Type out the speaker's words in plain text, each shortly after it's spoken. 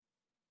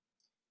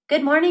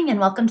Good morning and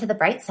welcome to The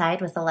Bright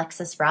Side with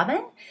Alexis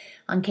Robin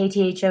on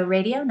KTHO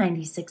Radio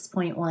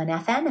 96.1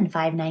 FM and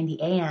 590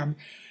 AM.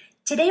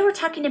 Today we're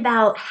talking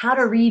about how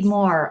to read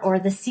more, or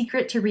the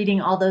secret to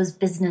reading all those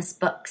business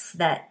books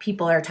that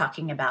people are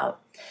talking about.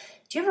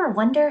 Do you ever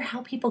wonder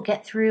how people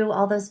get through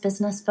all those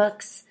business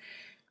books?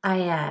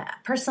 I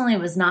personally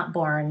was not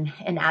born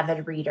an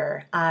avid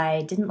reader.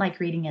 I didn't like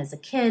reading as a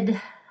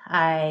kid.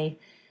 I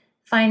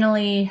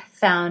finally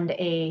found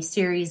a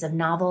series of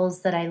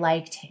novels that I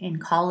liked in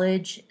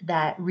college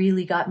that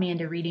really got me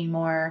into reading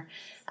more.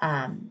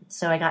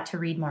 So I got to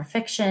read more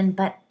fiction,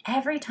 but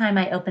every time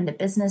I opened a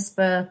business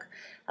book,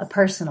 a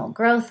personal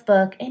growth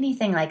book,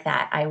 anything like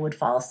that, I would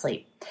fall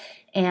asleep.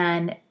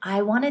 And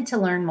I wanted to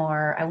learn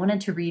more. I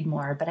wanted to read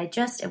more, but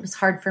it was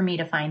hard for me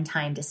to find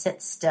time to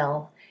sit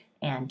still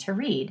and to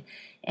read.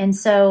 And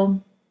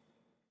so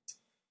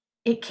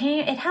it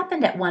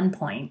happened at one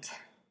point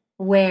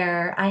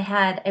where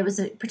it was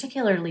a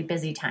particularly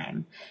busy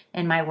time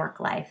in my work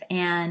life,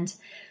 and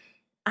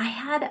I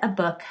had a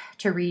book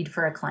to read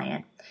for a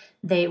client.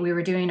 We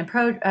were doing a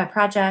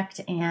project,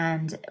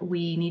 and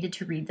we needed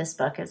to read this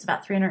book. It was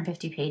about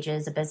 350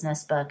 pages, a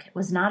business book. It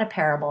was not a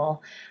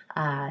parable,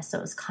 so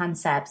it was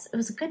concepts. It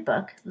was a good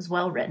book. It was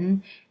well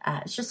written.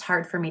 It's just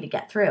hard for me to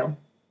get through.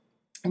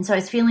 And so I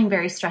was feeling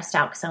very stressed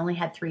out because I only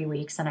had 3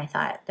 weeks, and I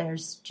thought,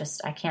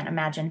 I can't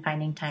imagine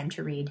finding time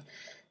to read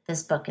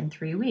this book in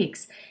 3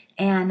 weeks.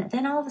 And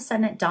then all of a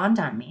sudden it dawned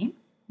on me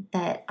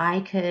that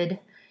I could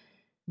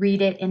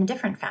read it in a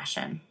different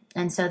fashion.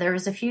 And so there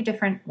was a few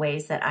different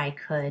ways that I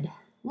could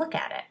look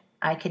at it.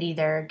 I could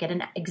either get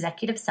an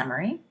executive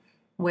summary,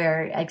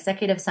 where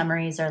executive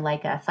summaries are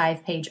like a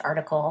 5-page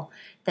article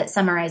that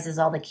summarizes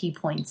all the key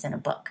points in a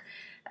book,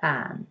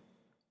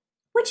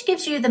 which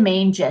gives you the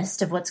main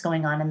gist of what's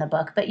going on in the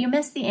book, but you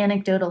miss the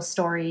anecdotal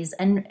stories.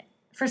 And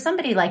for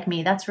somebody like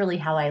me, that's really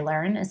how I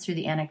learn, is through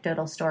the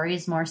anecdotal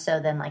stories more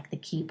so than like the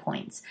key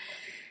points.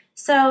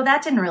 So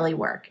that didn't really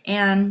work.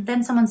 And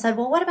then someone said,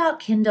 well, what about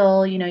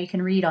Kindle? You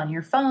can read on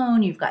your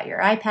phone. You've got your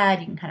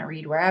iPad. You can kind of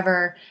read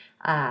wherever.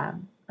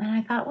 And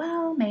I thought,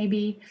 well,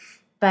 maybe.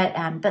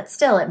 But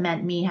still, it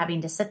meant me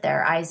having to sit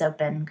there, eyes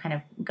open, kind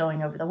of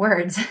going over the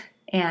words.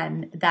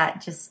 And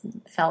that just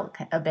felt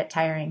a bit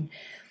tiring.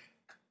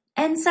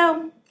 And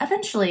so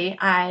eventually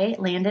I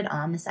landed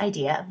on this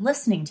idea of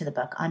listening to the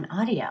book on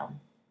audio.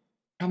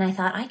 And I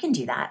thought, I can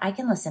do that. I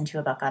can listen to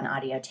a book on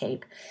audio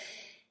tape.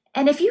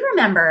 And if you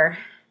remember,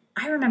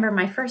 I remember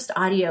my first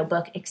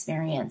audiobook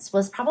experience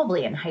was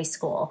probably in high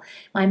school.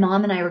 My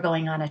mom and I were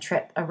going on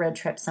a road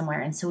trip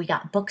somewhere, and so we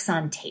got books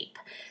on tape.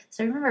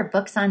 So I remember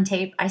books on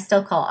tape. I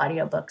still call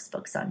audiobooks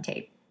books on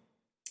tape,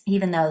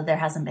 even though there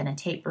hasn't been a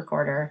tape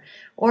recorder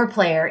or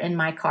player in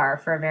my car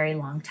for a very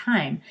long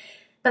time.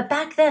 But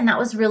back then, that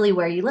was really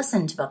where you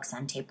listened to books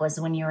on tape, was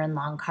when you were in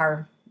long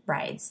car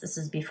rides. This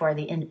is before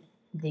the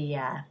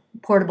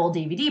portable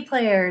DVD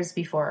players,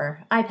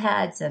 before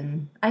iPads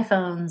and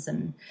iPhones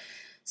and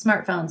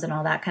smartphones and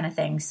all that kind of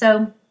thing.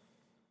 So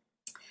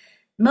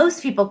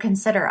most people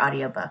consider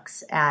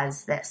audiobooks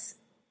as this.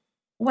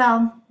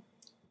 Well,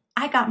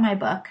 I got my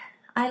book.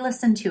 I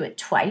listened to it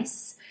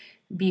twice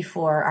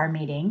before our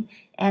meeting,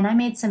 and I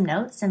made some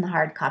notes in the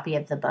hard copy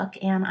of the book,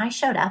 and I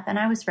showed up and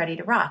I was ready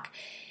to rock.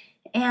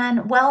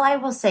 And well, I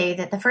will say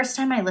that the first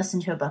time I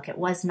listened to a book, it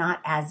was not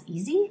as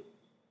easy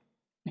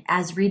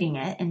as reading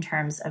it in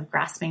terms of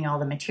grasping all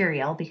the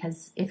material,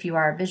 because if you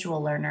are a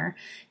visual learner,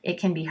 it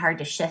can be hard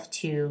to shift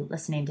to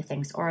listening to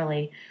things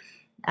orally.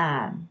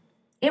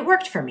 It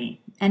worked for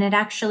me, and it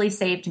actually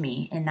saved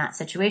me in that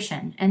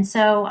situation. And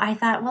so I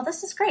thought, well,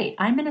 this is great.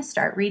 I'm going to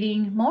start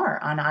reading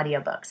more on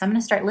audiobooks. I'm going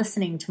to start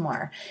listening to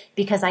more,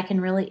 because I can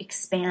really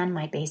expand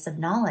my base of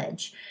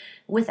knowledge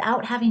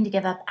without having to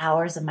give up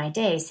hours of my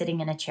day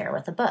sitting in a chair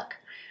with a book.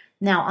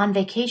 Now, on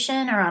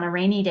vacation or on a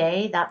rainy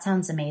day, that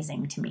sounds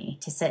amazing to me,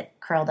 to sit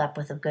curled up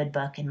with a good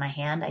book in my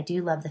hand. I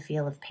do love the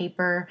feel of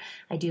paper.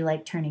 I do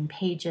like turning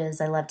pages.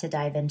 I love to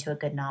dive into a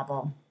good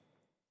novel.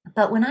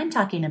 But when I'm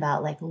talking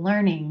about like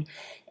learning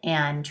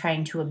and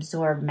trying to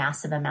absorb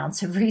massive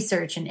amounts of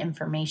research and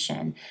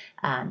information,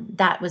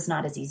 that was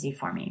not as easy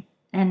for me,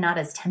 and not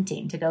as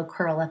tempting to go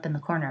curl up in the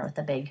corner with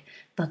a big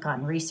book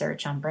on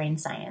research on brain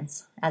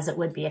science as it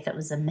would be if it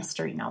was a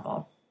mystery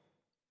novel.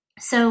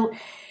 So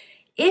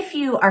if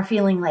you are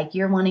feeling like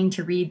you're wanting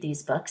to read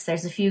these books,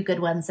 there's a few good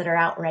ones that are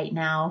out right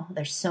now.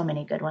 There's so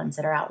many good ones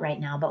that are out right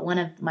now, but one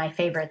of my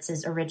favorites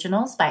is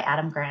Originals by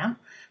Adam Grant.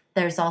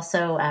 There's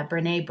also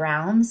Brene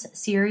Brown's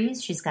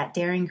series. She's got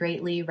Daring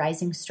Greatly,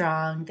 Rising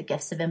Strong, The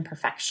Gifts of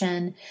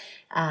Imperfection.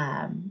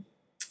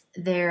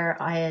 There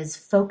is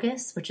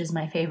Focus, which is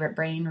my favorite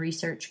brain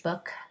research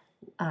book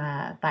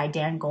by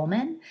Dan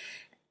Goleman.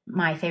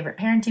 My favorite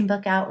parenting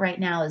book out right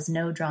now is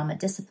No Drama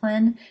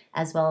Discipline,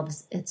 as well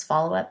as its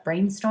follow-up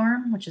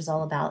Brainstorm, which is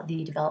all about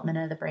the development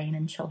of the brain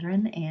in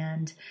children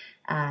and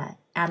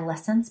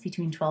adolescents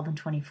between 12 and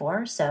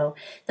 24. So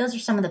those are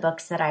some of the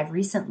books that I've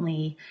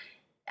recently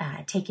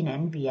taken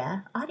in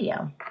via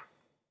audio.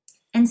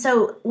 And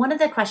so one of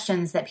the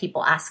questions that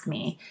people ask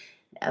me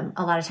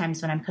a lot of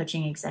times when I'm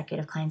coaching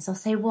executive clients, they'll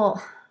say,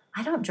 well,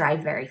 I don't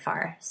drive very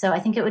far, so I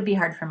think it would be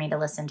hard for me to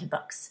listen to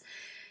books.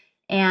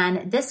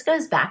 And this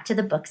goes back to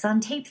the books on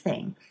tape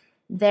thing.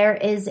 There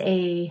is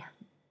a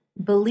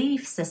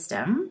belief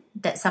system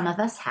that some of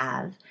us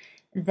have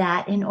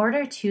that in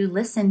order to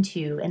listen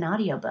to an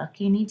audiobook,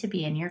 you need to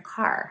be in your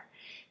car.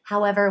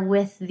 However,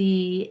 with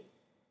the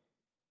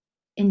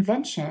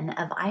invention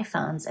of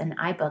iPhones and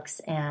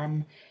iBooks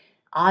and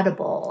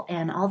Audible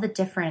and all the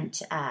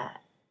different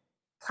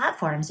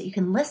platforms that you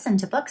can listen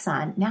to books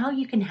on, now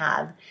you can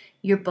have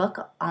your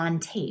book on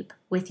tape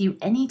with you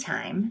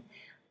anytime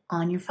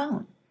on your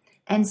phone.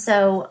 And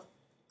so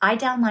I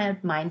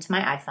download mine to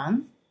my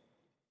iPhone,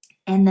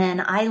 and then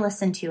I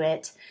listen to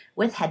it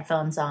with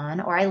headphones on,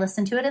 or I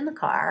listen to it in the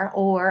car,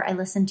 or I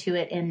listen to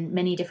it in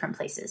many different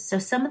places. So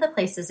some of the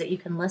places that you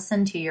can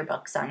listen to your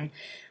books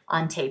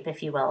on tape,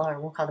 if you will, or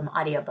we'll call them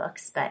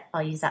audiobooks, but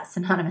I'll use that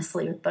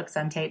synonymously with books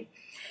on tape,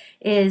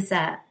 is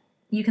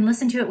you can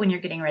listen to it when you're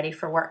getting ready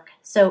for work.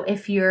 So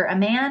if you're a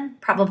man,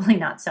 probably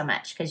not so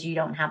much because you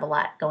don't have a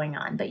lot going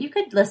on, but you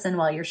could listen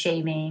while you're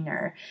shaving,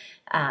 or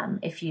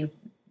if you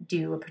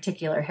do a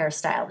particular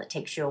hairstyle that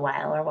takes you a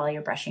while, or while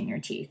you're brushing your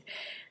teeth.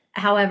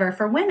 However,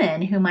 for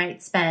women who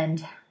might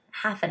spend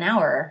half an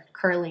hour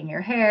curling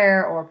your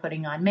hair or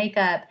putting on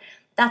makeup,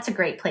 that's a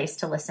great place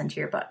to listen to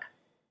your book.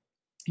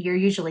 You're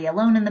usually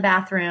alone in the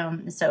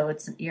bathroom, so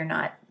you're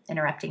not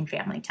interrupting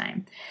family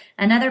time.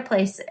 Another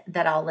place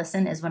that I'll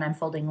listen is when I'm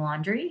folding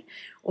laundry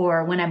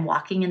or when I'm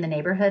walking in the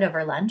neighborhood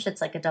over lunch.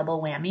 It's like a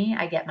double whammy.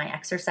 I get my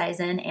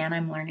exercise in and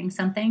I'm learning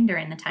something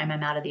during the time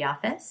I'm out of the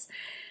office.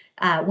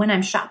 When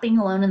I'm shopping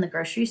alone in the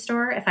grocery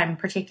store, if I'm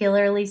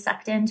particularly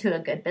sucked into a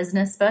good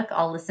business book,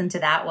 I'll listen to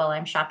that while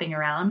I'm shopping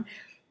around.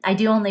 I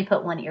do only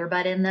put one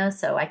earbud in though,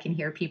 so I can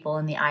hear people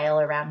in the aisle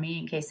around me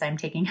in case I'm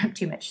taking up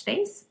too much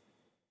space.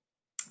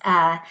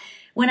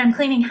 When I'm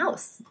cleaning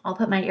house, I'll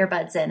put my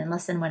earbuds in and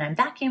listen when I'm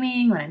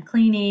vacuuming, when I'm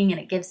cleaning, and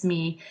it gives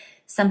me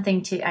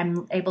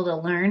I'm able to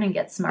learn and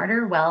get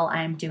smarter while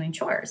I'm doing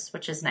chores,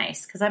 which is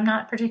nice because I'm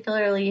not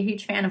particularly a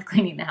huge fan of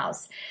cleaning the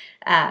house.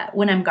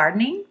 When I'm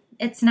gardening,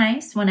 it's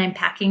nice. When I'm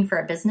packing for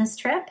a business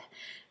trip,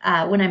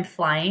 when I'm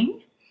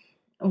flying,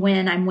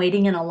 when I'm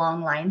waiting in a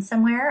long line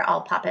somewhere,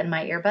 I'll pop in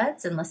my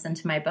earbuds and listen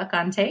to my book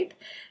on tape.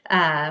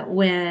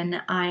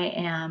 When I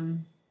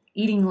am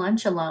eating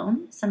lunch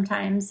alone,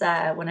 sometimes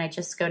when I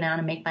just go down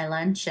and make my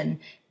lunch and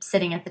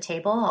sitting at the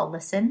table, I'll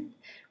listen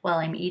while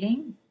I'm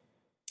eating.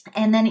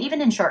 And then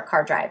even in short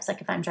car drives, like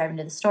if I'm driving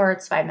to the store,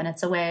 it's 5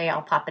 minutes away,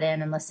 I'll pop it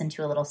in and listen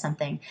to a little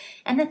something.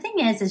 And the thing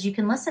is you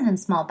can listen in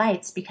small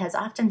bites because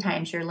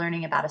oftentimes you're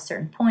learning about a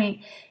certain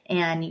point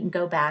and you can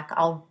go back.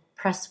 I'll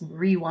press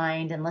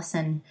rewind and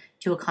listen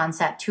to a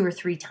concept 2 or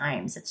 3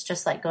 times. It's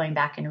just like going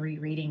back and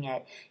rereading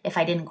it if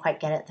I didn't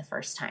quite get it the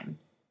first time.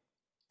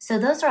 So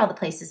those are all the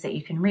places that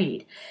you can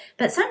read.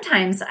 But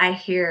sometimes I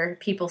hear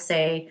people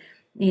say,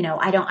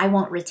 I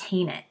won't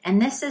retain it.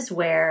 And this is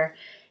where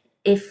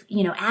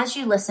as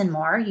you listen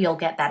more, you'll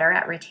get better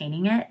at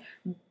retaining it,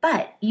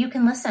 but you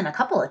can listen a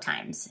couple of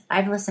times.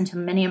 I've listened to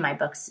many of my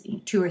books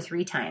 2 or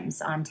 3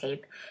 times on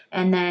tape,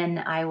 and then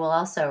I will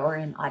also, or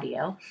in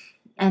audio.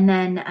 And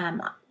then,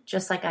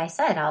 just like I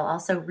said, I'll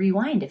also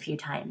rewind a few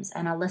times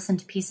and I'll listen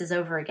to pieces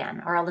over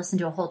again, or I'll listen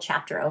to a whole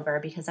chapter over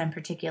because I'm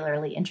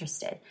particularly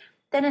interested.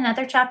 Then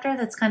another chapter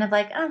that's kind of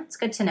like, it's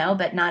good to know,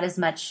 but not as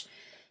much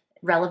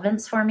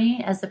relevance for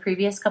me as the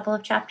previous couple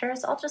of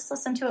chapters. I'll just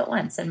listen to it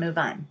once and move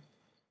on.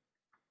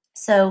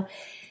 So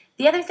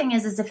the other thing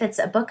is if it's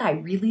a book I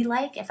really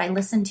like, if I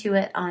listen to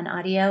it on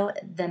audio,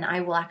 then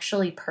I will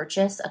actually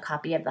purchase a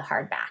copy of the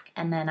hardback.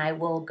 And then I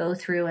will go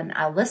through and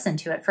I'll listen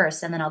to it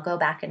first. And then I'll go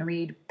back and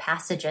read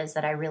passages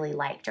that I really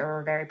liked or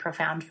were very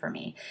profound for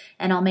me.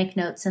 And I'll make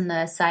notes in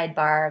the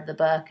sidebar of the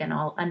book and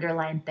I'll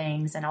underline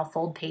things and I'll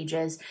fold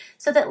pages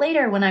so that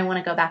later when I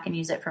want to go back and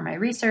use it for my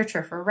research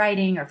or for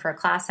writing or for a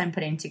class I'm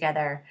putting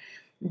together,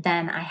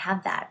 then I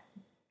have that.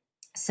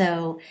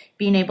 So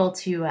being able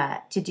to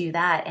do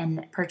that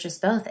and purchase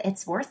both,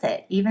 it's worth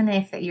it, even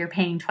if you're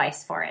paying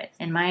twice for it.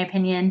 In my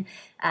opinion,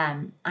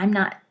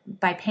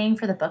 by paying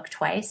for the book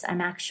twice,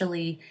 I'm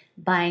actually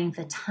buying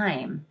the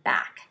time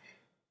back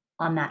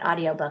on that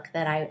audiobook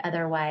that I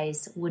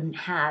otherwise wouldn't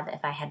have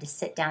if I had to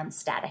sit down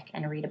static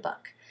and read a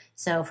book.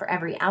 So for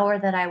every hour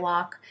that I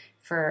walk,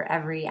 for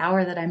every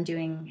hour that I'm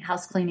doing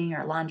house cleaning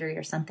or laundry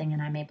or something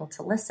and I'm able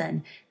to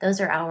listen, those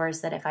are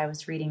hours that if I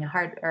was reading a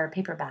hard or a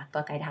paperback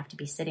book, I'd have to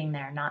be sitting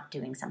there not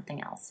doing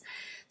something else.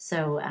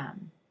 So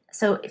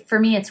for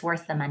me, it's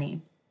worth the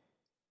money.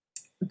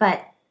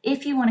 But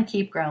if you want to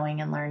keep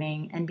growing and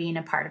learning and being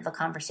a part of the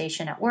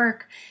conversation at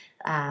work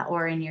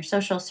or in your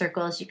social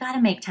circles, you got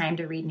to make time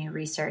to read new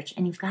research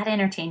and you've got to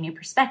entertain new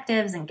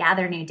perspectives and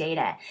gather new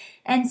data.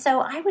 And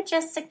so I would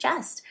just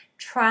suggest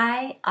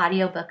try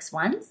audiobooks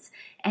once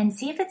and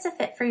see if it's a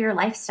fit for your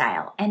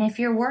lifestyle. And if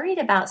you're worried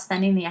about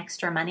spending the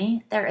extra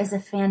money, there is a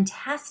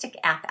fantastic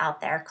app out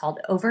there called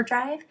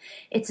Overdrive.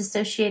 It's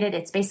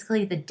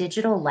basically the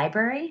digital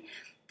library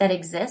that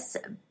exists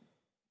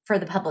for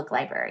the public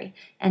library.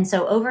 And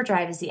so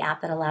Overdrive is the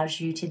app that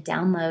allows you to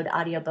download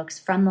audiobooks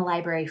from the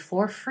library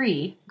for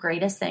free,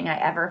 greatest thing I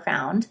ever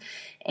found,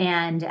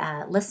 and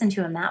listen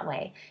to them that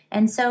way.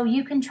 And so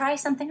you can try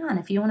something on.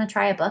 If you want to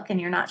try a book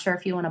and you're not sure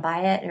if you want to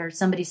buy it, or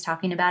somebody's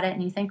talking about it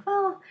and you think,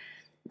 well,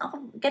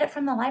 I'll get it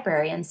from the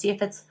library and see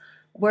if it's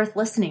worth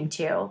listening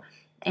to.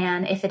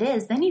 And if it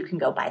is, then you can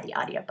go buy the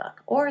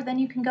audiobook, or then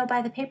you can go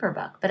buy the paper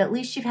book. But at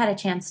least you've had a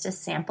chance to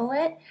sample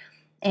it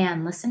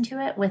and listen to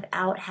it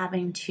without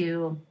having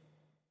to,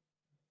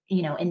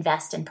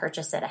 invest and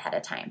purchase it ahead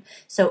of time.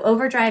 So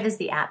Overdrive is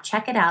the app.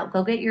 Check it out.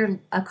 Go get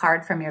a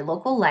card from your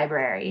local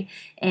library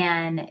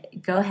and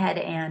go ahead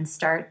and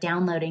start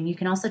downloading. You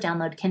can also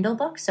download Kindle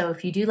books. So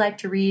if you do like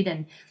to read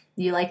and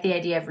you like the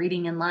idea of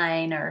reading in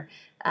line, or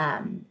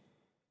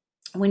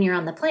when you're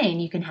on the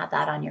plane, you can have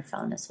that on your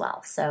phone as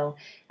well. So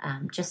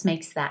just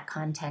makes that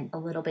content a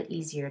little bit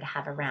easier to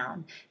have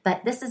around.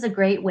 But this is a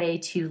great way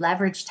to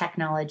leverage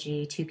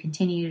technology to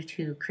continue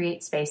to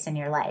create space in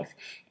your life.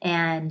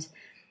 And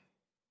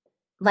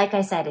like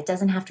I said, it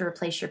doesn't have to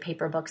replace your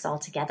paper books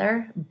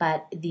altogether,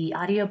 but the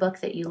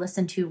audiobook that you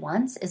listen to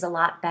once is a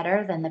lot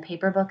better than the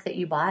paper book that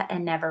you bought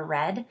and never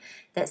read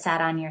that sat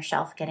on your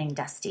shelf getting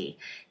dusty.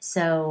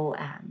 So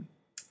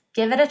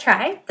give it a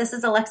try. This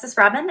is Alexis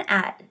Robin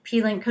at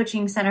P-Link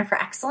Coaching Center for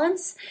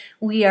Excellence.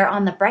 We are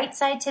on the Bright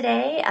Side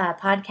today, a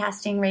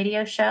podcasting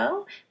radio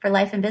show for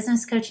life and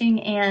business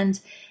coaching, and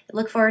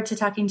look forward to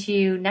talking to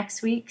you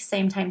next week,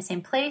 same time,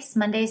 same place,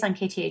 Mondays on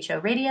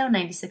KTHO Radio,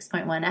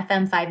 96.1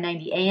 FM,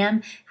 590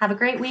 AM. Have a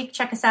great week.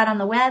 Check us out on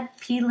the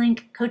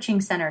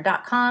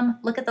web,plinkcoachingcenter.com.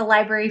 Look at the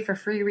library for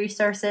free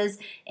resources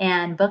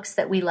and books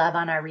that we love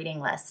on our reading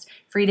list,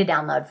 free to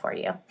download for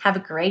you. Have a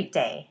great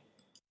day.